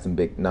definitely got some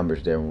big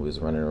numbers there when we was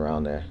running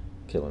around there,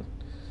 killed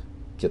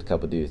a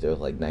couple dudes. There was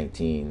like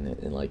 19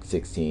 and like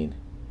 16,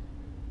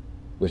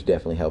 which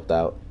definitely helped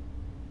out.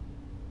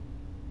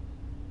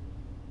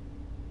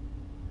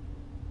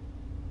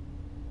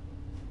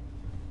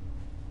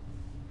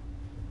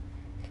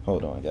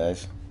 Hold on,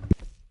 guys.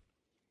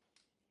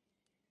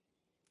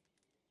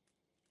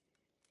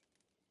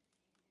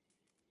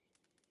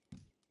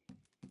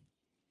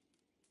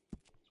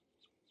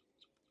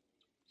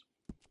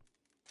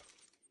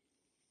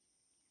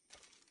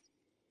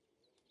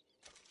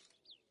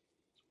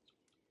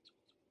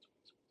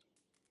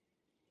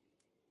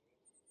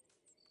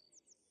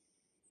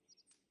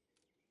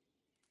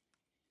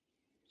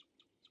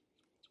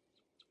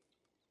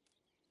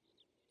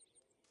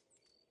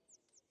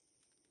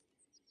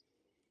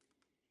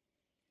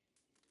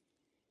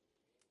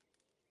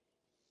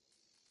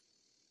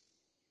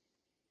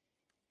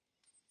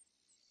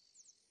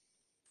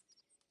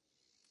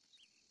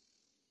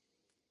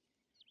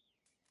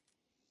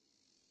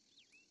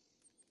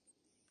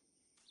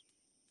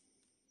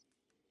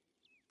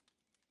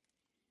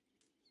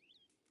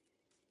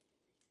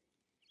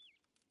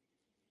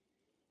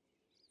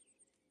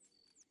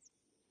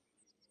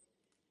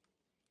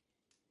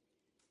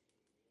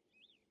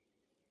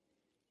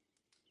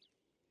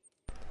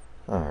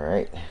 All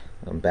right,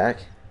 I'm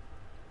back.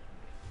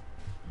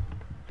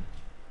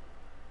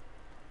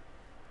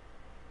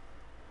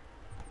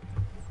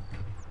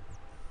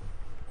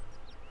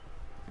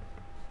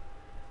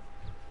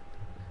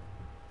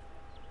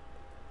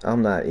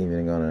 I'm not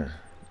even gonna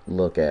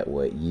look at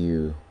what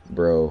you,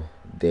 bro,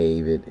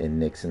 David, and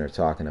Nixon are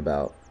talking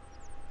about.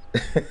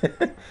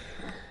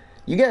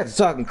 You guys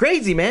are talking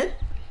crazy, man.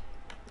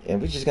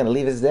 And we're just gonna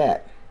leave it as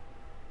that.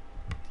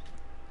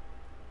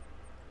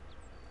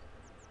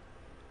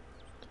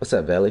 What's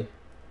up, Belly?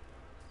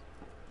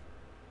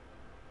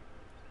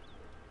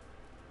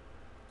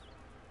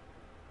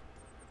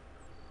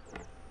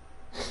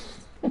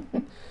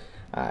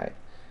 Alright.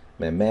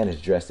 Man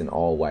is dressed in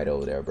all white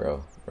over there,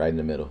 bro. Right in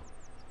the middle.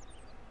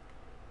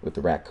 With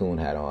the raccoon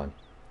hat on.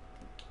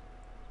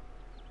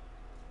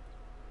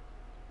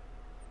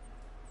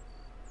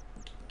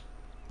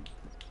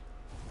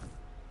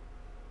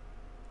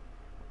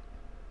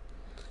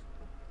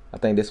 I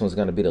think this one's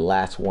gonna be the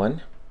last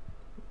one,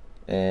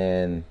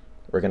 and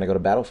we're gonna go to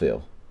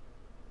Battlefield.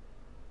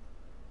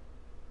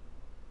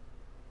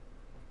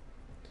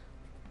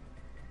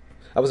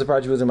 I was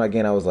surprised you was in my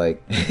game. I was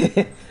like,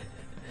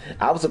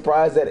 I was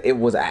surprised that it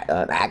was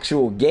an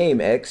actual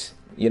game, X.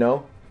 You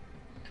know,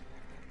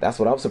 that's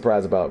what I'm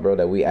surprised about, bro.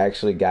 That we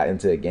actually got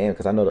into a game,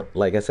 because I know, that,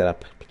 like I said, I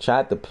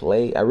tried to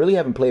play. I really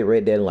haven't played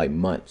Red Dead in like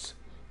months,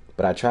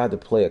 but I tried to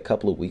play a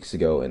couple of weeks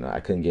ago, and I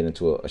couldn't get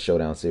into a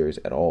showdown series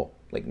at all.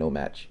 Like no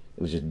match,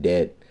 it was just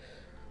dead.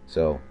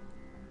 So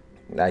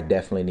I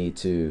definitely need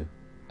to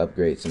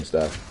upgrade some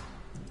stuff.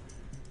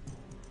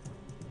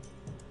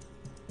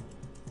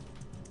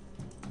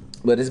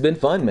 But it's been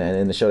fun, man,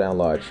 in the Showdown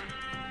Lodge.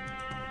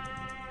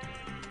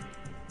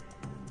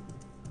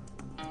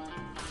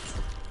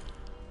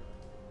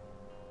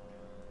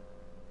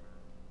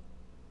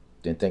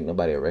 Didn't think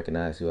nobody would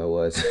recognize who I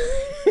was.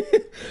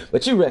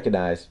 But you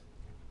recognize.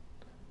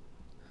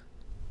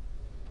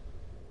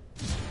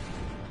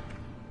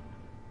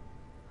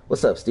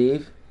 What's up,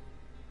 Steve?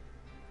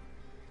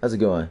 How's it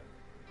going?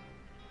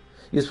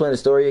 You just playing the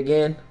story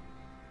again?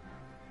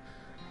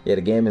 Yeah,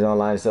 the game is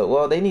online, so,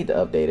 well, they need to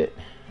update it.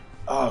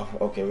 Oh,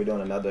 okay, we're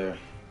doing another.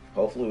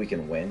 Hopefully we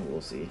can win,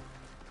 we'll see.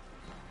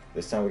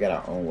 This time we got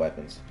our own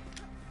weapons.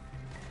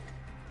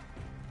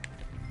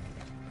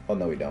 Oh,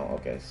 no we don't.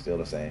 Okay, still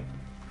the same.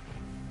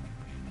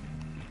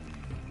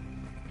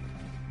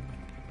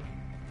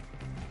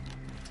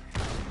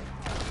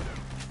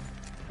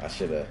 I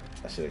should have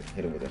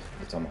hit him with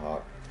the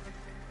tomahawk.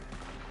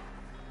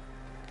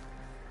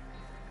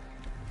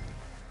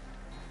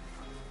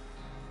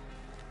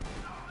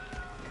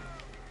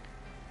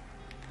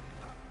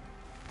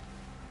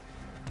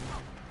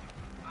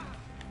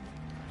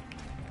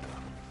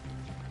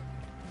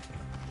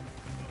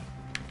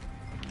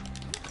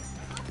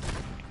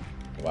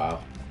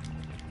 Wow.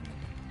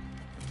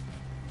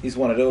 He's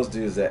one of those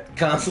dudes that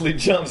constantly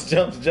jumps,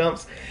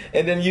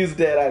 and then use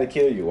Deadeye to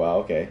kill you. Wow,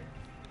 okay.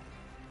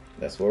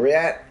 That's where we're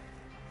at.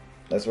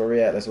 That's where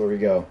we're at. That's where we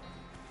go.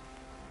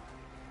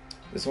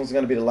 This one's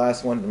going to be the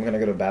last one. I'm going to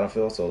go to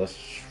Battlefield, so let's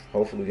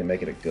hopefully we can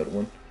make it a good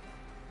one.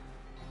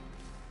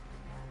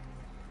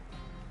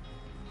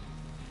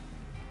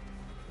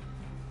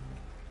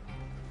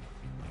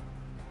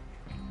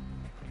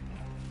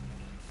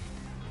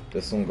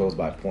 This one goes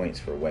by points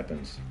for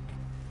weapons.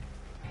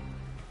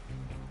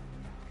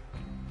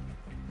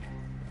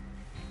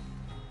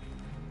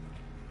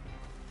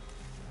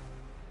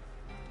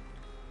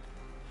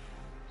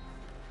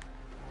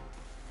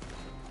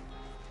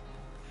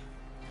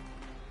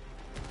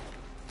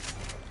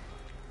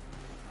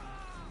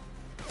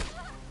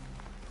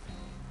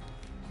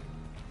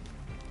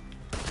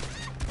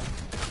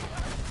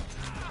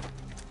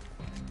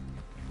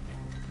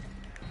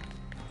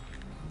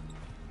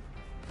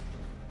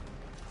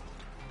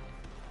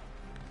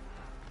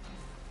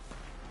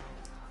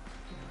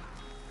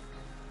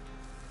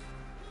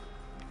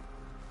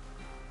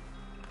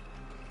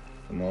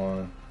 Come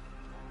on.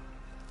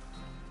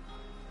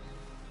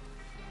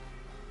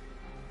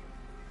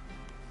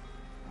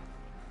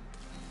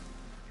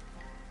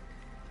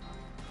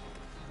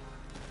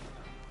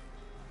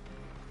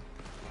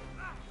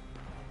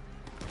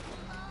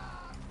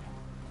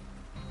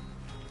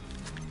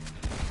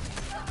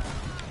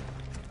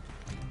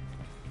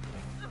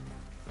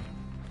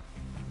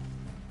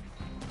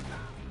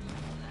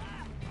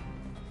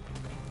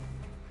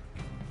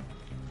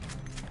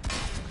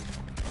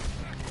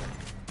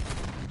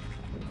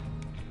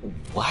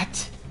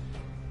 What?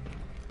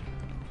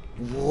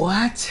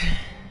 What?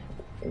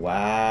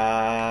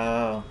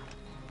 Wow.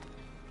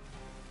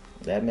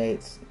 That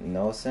makes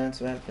no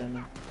sense right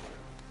there.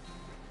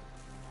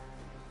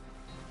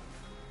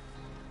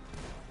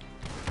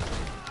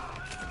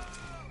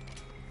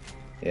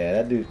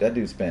 Yeah, that dude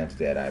spams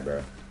Deadeye,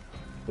 bro.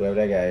 Whoever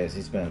that guy is,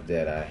 he spams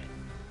Deadeye.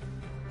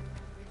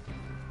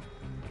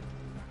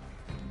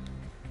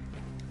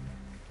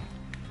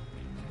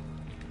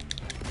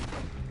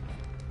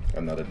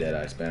 Another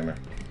Deadeye spammer.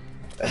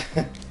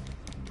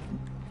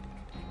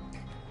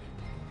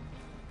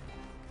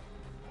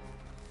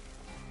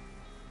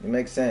 It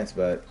makes sense,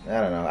 but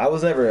I don't know. I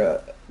was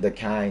never the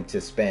kind to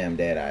spam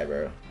Deadeye,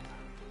 bro.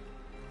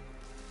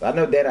 I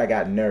know Deadeye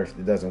got nerfed.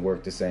 It doesn't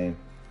work the same.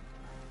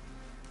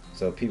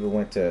 So people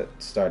went to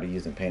started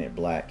using Painted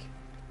Black.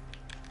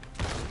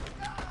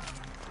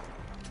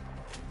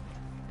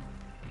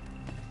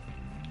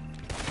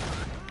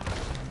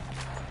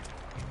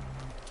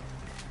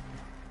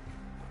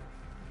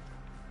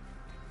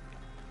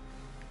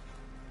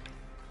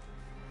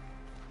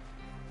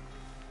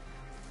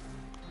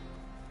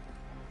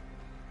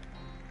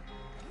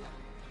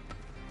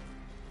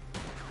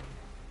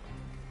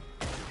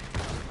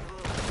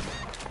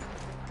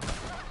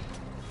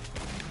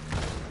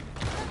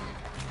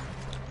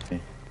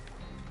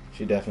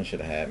 She definitely should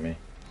have had me.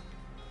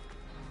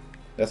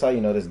 That's how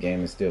you know this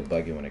game is still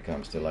buggy when it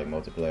comes to like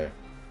multiplayer.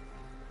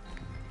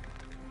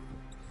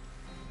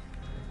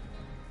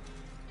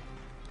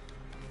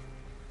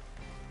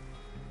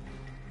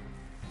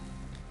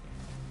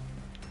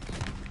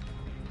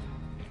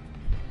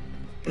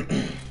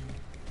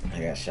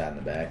 got shot in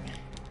the back.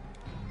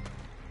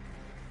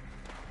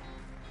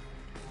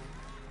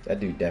 That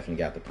dude definitely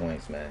got the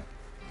points, man.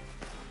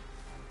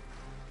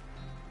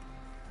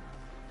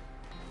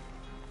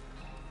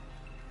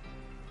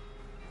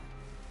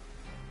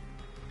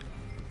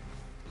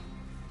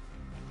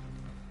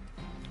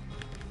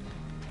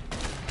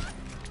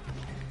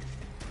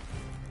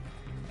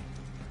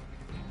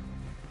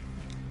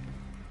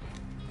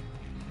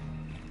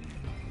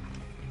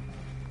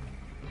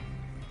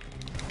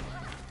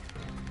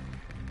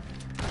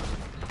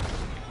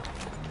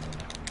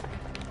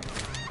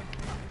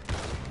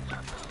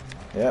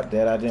 Yep,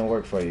 Dead Eye didn't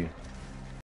work for you.